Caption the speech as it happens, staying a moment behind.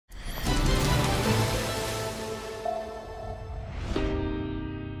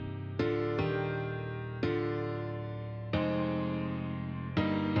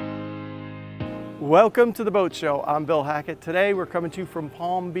Welcome to the Boat Show. I'm Bill Hackett. Today we're coming to you from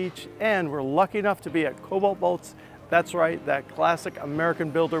Palm Beach and we're lucky enough to be at Cobalt Boats. That's right, that classic American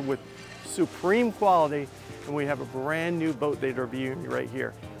builder with supreme quality, and we have a brand new boat they're reviewing right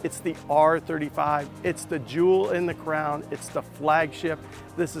here. It's the R35. It's the jewel in the crown. It's the flagship.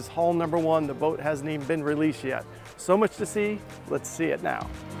 This is hull number one. The boat hasn't even been released yet. So much to see. Let's see it now.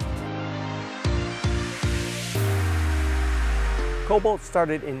 Cobalt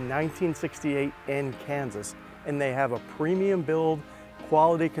started in 1968 in Kansas, and they have a premium build,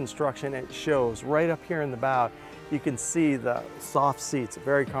 quality construction. It shows right up here in the bow. You can see the soft seats,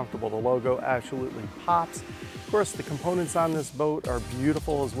 very comfortable. The logo absolutely pops. Of course, the components on this boat are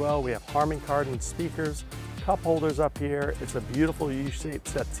beautiful as well. We have Harman Kardon speakers, cup holders up here. It's a beautiful U-shaped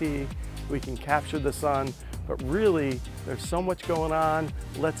settee. We can capture the sun, but really, there's so much going on.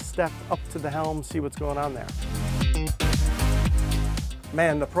 Let's step up to the helm, see what's going on there.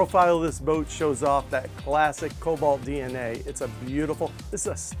 Man, the profile of this boat shows off that classic Cobalt DNA. It's a beautiful, this is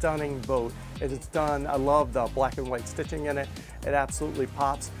a stunning boat. It's done, I love the black and white stitching in it. It absolutely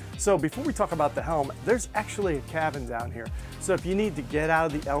pops. So before we talk about the helm, there's actually a cabin down here. So if you need to get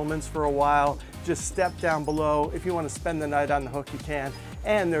out of the elements for a while, just step down below. If you want to spend the night on the hook, you can.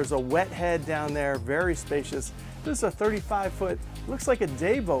 And there's a wet head down there, very spacious. This is a 35-foot, looks like a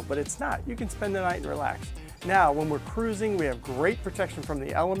day boat, but it's not. You can spend the night and relax. Now, when we're cruising, we have great protection from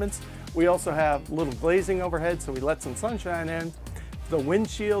the elements. We also have a little glazing overhead, so we let some sunshine in. The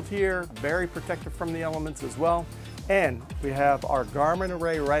windshield here, very protective from the elements as well. And we have our Garmin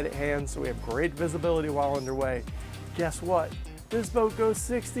array right at hand, so we have great visibility while underway. Guess what? This boat goes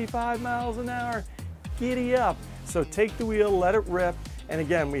 65 miles an hour. Giddy up. So take the wheel, let it rip. And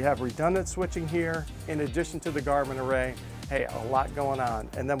again, we have redundant switching here in addition to the Garmin array. Hey, a lot going on.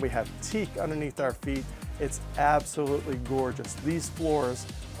 And then we have teak underneath our feet. It's absolutely gorgeous. These floors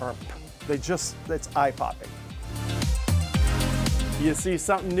are, it's eye-popping. You see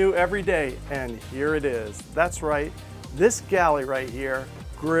something new every day, and here it is. That's right, this galley right here,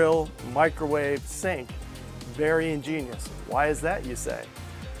 grill, microwave, sink, very ingenious. Why is that, you say?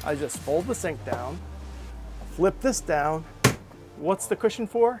 I just fold the sink down, flip this down. What's the cushion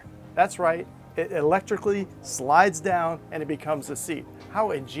for? That's right, it electrically slides down and it becomes a seat. How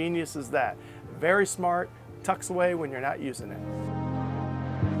ingenious is that? Very smart, tucks away when you're not using it.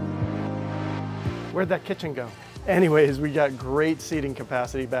 Where'd that kitchen go? Anyways, we got great seating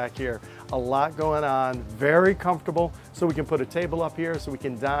capacity back here. A lot going on, very comfortable, so we can put a table up here so we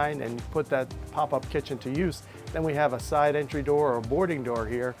can dine and put that pop-up kitchen to use. Then we have a side entry door or a boarding door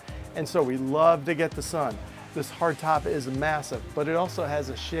here, and so we love to get the sun. This hardtop is massive, but it also has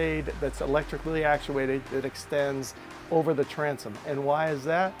a shade that's electrically actuated that extends over the transom. And why is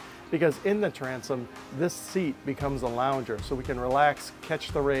that? Because in the transom, this seat becomes a lounger, so we can relax,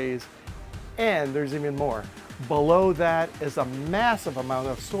 catch the rays, and there's even more. Below that is a massive amount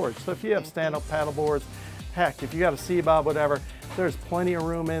of storage. So if you have stand-up paddle boards, heck, if you got a sea bob, whatever, there's plenty of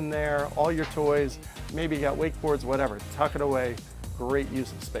room in there, all your toys, maybe you got wakeboards, whatever, tuck it away, great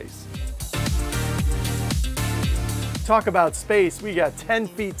use of space. Talk about space, we got 10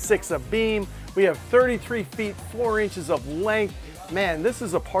 feet 6 of beam, we have 33 feet 4 inches of length. Man, this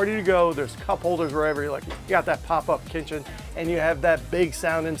is a party to go. There's cup holders wherever you're like, you got that pop-up kitchen and you have that big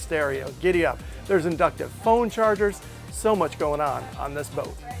sound and stereo. Giddy up. There's inductive phone chargers. So much going on this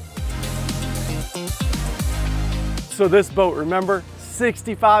boat. So this boat, remember,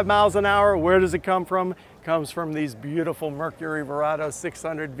 65 miles an hour. Where does it come from? It comes from these beautiful Mercury Verado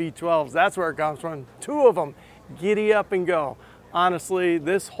 600 V12s. That's where it comes from. 2 of them. Giddy up and go. Honestly,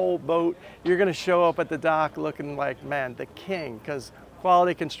 this whole boat, you're gonna show up at the dock looking like, man, the king, because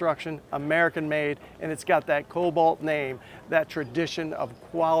quality construction, American made, and it's got that Cobalt name, that tradition of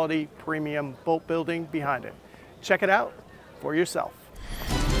quality premium boat building behind it. Check it out for yourself.